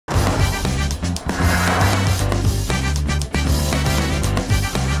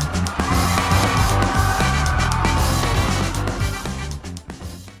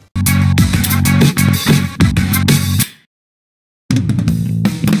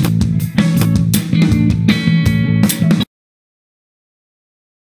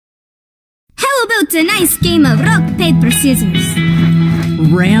a nice game of rock, paper, scissors.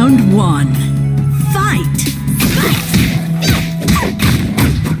 Round 1. Fight!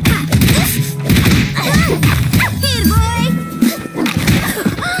 Here, boy!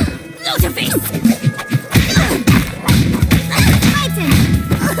 Lose your face! Fightin!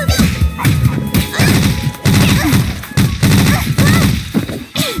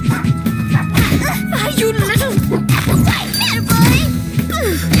 You little... Here, boy!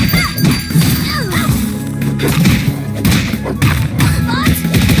 What?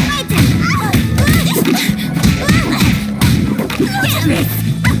 Fightin!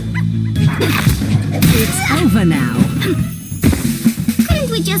 It's over now. Couldn't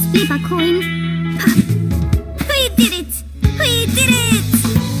we just flip a coin? We did it! We did it!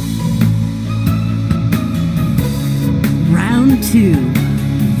 Round 2.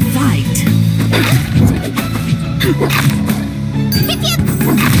 Fight! Hip hip!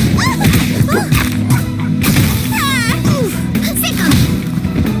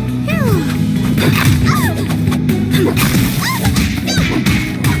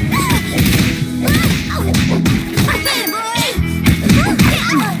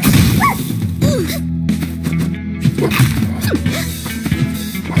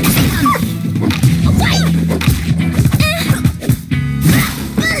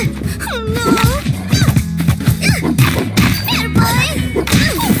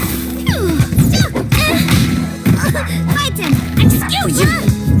 Second! Excuse you!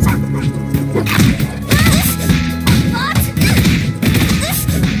 What?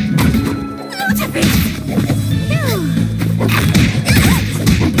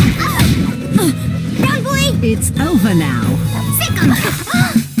 Brown boy! It's over now. Second!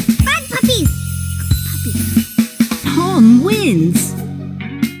 Bad puppies! Tom wins.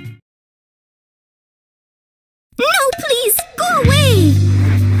 No, please! Go away!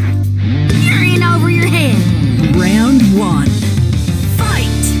 You're in over your head! Round 1.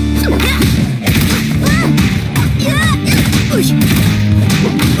 Fight!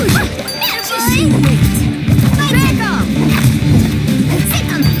 Back up!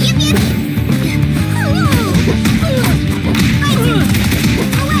 Second! Yip yip!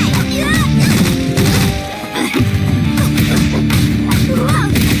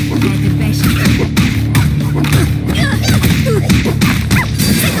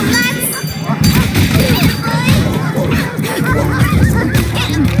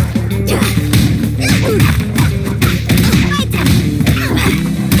 Fighting!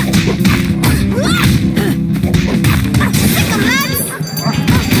 Away! Second lads!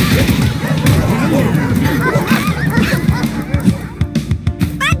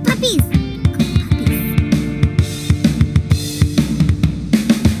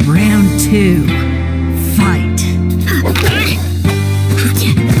 Round 2. Fight!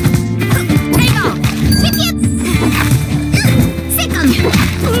 Take off! Hip hip! Second!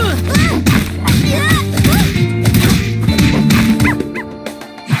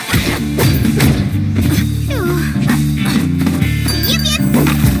 Yip yip!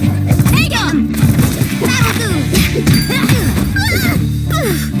 Take him! That'll do!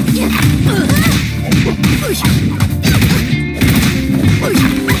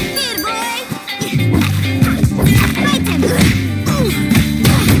 Here, boy! Fight him!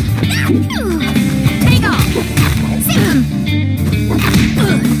 Take off! Second!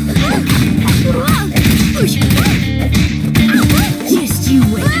 Just you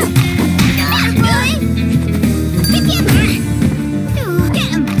wait. Here, boy! Hip hip! Get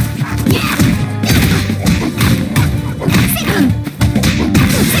him! Second!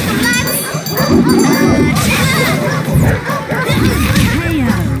 Second, lads!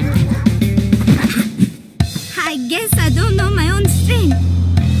 I guess I don't know my own strength.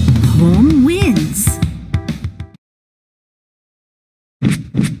 Tom wins.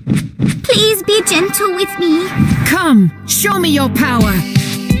 Please be gentle with me. Come, show me your power.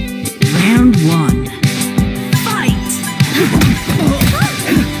 Round 1. Fight!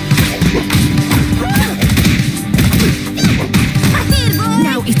 Here, boy!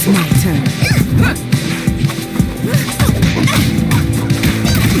 Now it's my turn.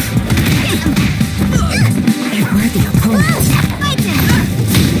 A worthy opponent. Fight him!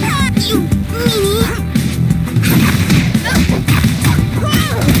 You meanie!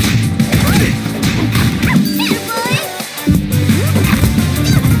 Here, boy!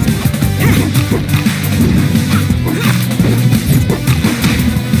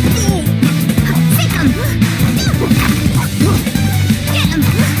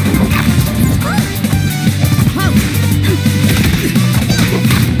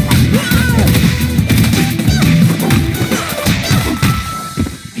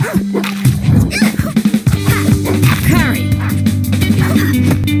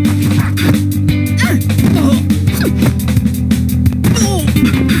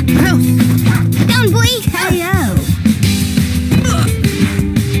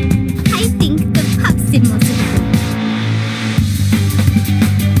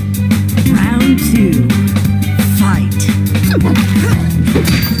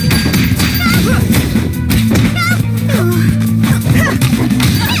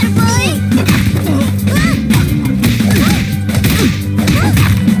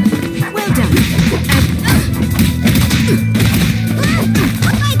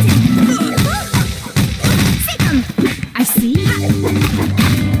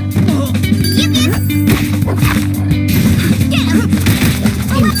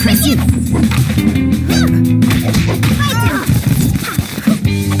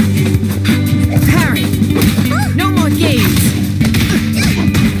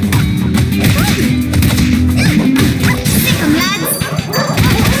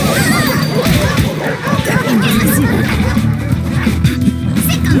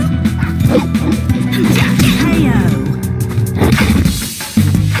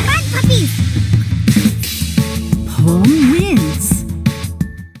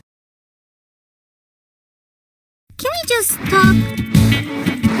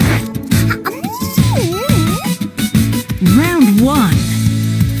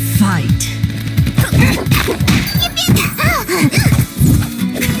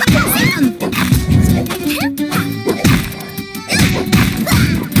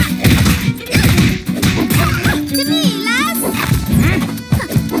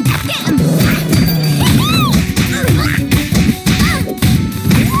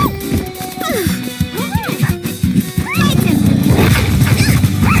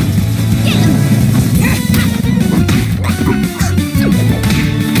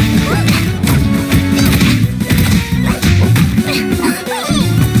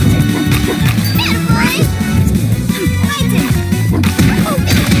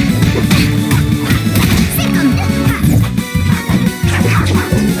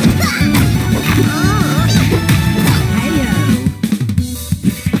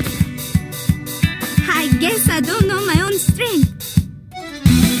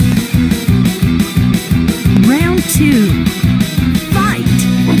 two. Fight!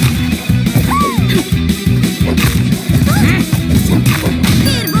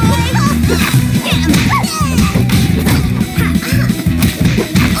 Here, boy! Get him!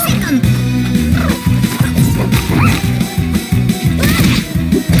 Sick 'em!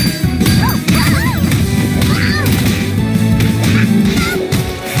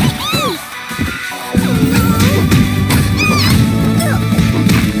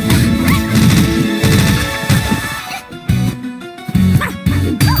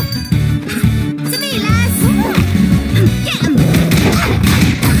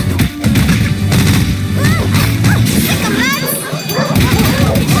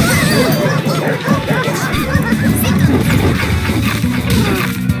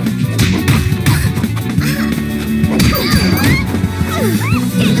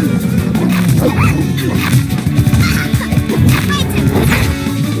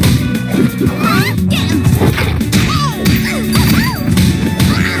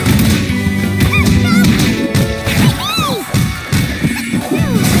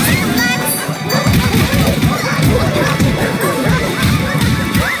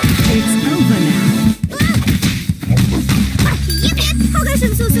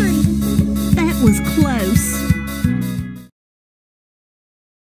 Was close.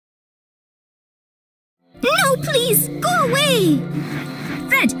 No, please! Go away!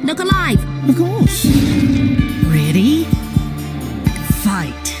 Fred, look alive! Of course. Ready?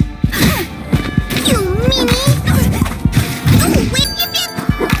 Fight! You meanie! Oh, whip, whip, whip!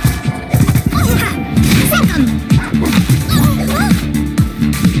 Sick 'em!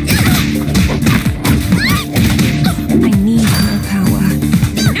 I need more power.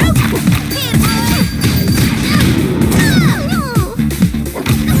 Here, boy! No!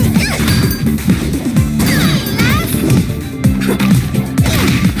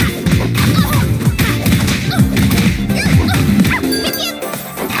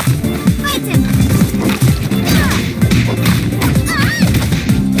 Fightin!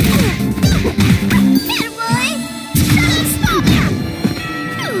 Here, boy! Stop! Stop! Got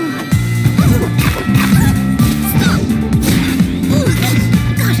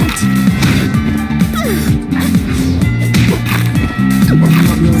it! Not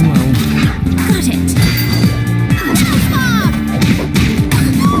going well. Got it! Stop!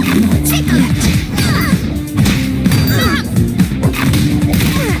 Take 'em!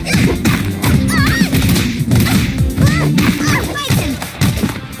 Fightin!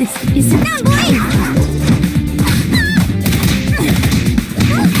 This isn't Down, boy!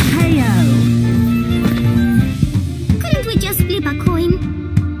 KO. Couldn't we just flip a coin?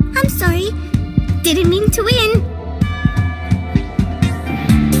 I'm sorry. Didn't mean to win.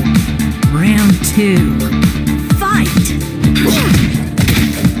 Round two. Fight!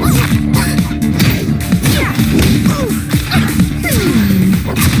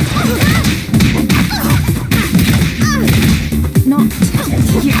 Not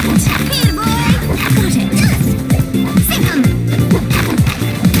yet. Here, boy! Got it! Sick 'em!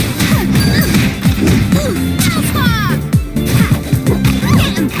 Stop!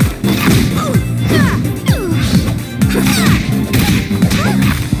 Get 'em!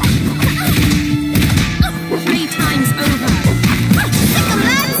 3 times over. Sick 'em,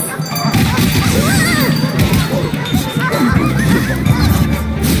 lads!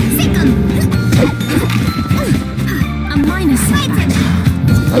 Sick 'em! A minus. Fightin!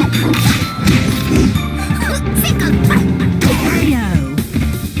 Sick 'em! KO.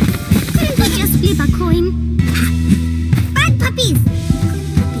 Couldn't we just flip a coin? Bad puppies!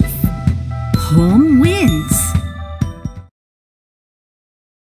 Home wins.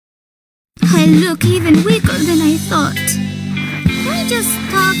 I look even weaker than I thought. Can we just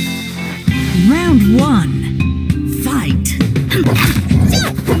talk? Round one. Fight!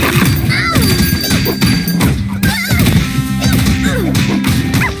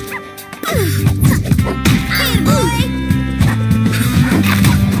 Here, boy!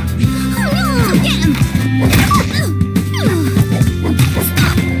 Oh no! Get him!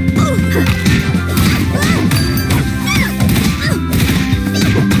 Stop!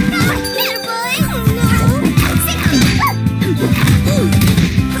 Here, boy! Oh no! Sick 'em!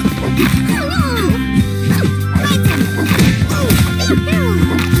 Oh no! Fight him!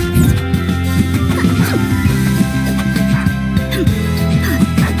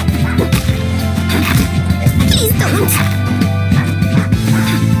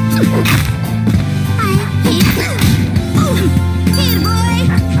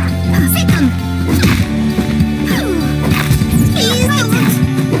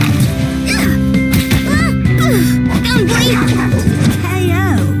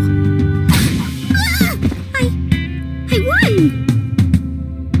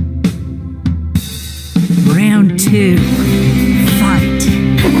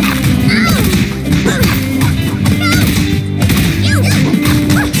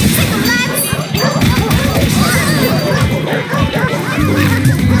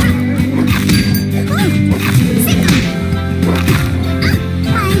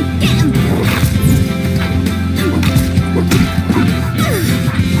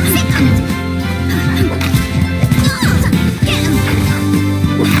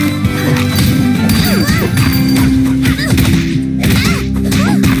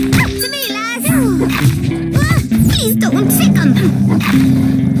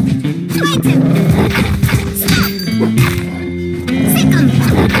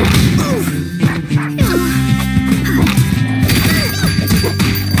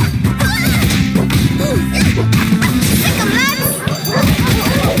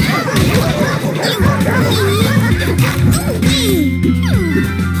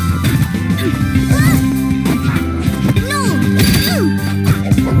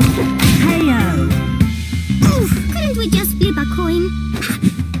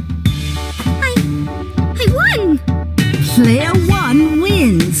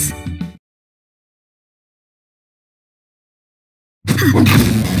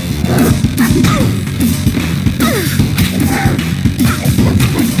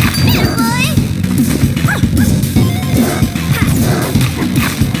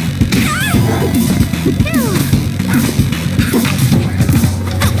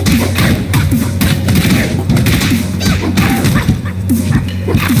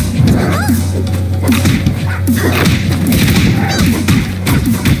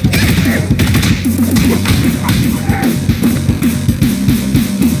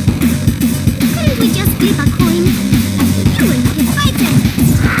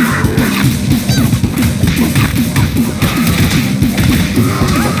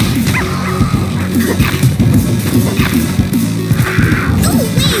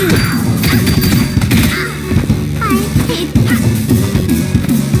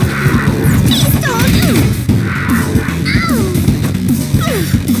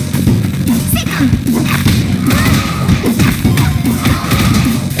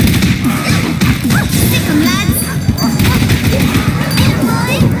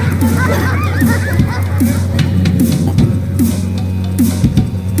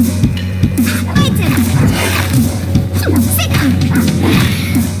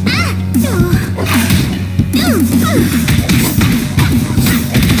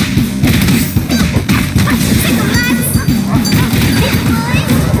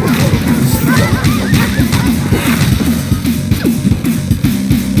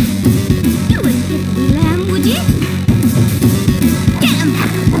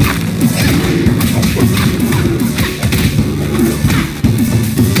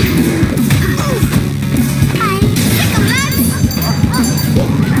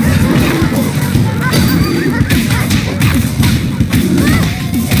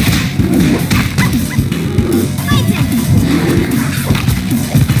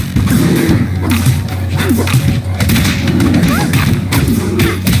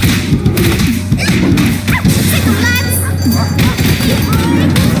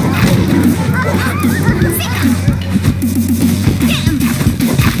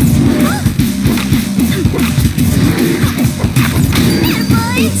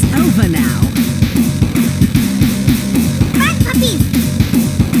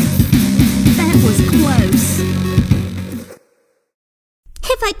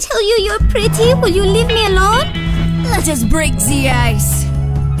 I tell you you're pretty, will you leave me alone? Let us break the ice.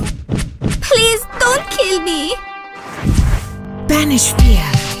 Please don't kill me. Banish fear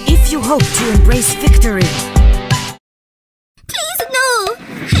if you hope to embrace victory. Please, no.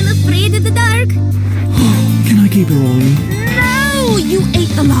 I'm afraid of the dark. Can I keep it rolling? No! You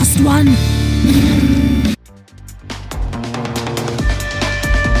ate the last one!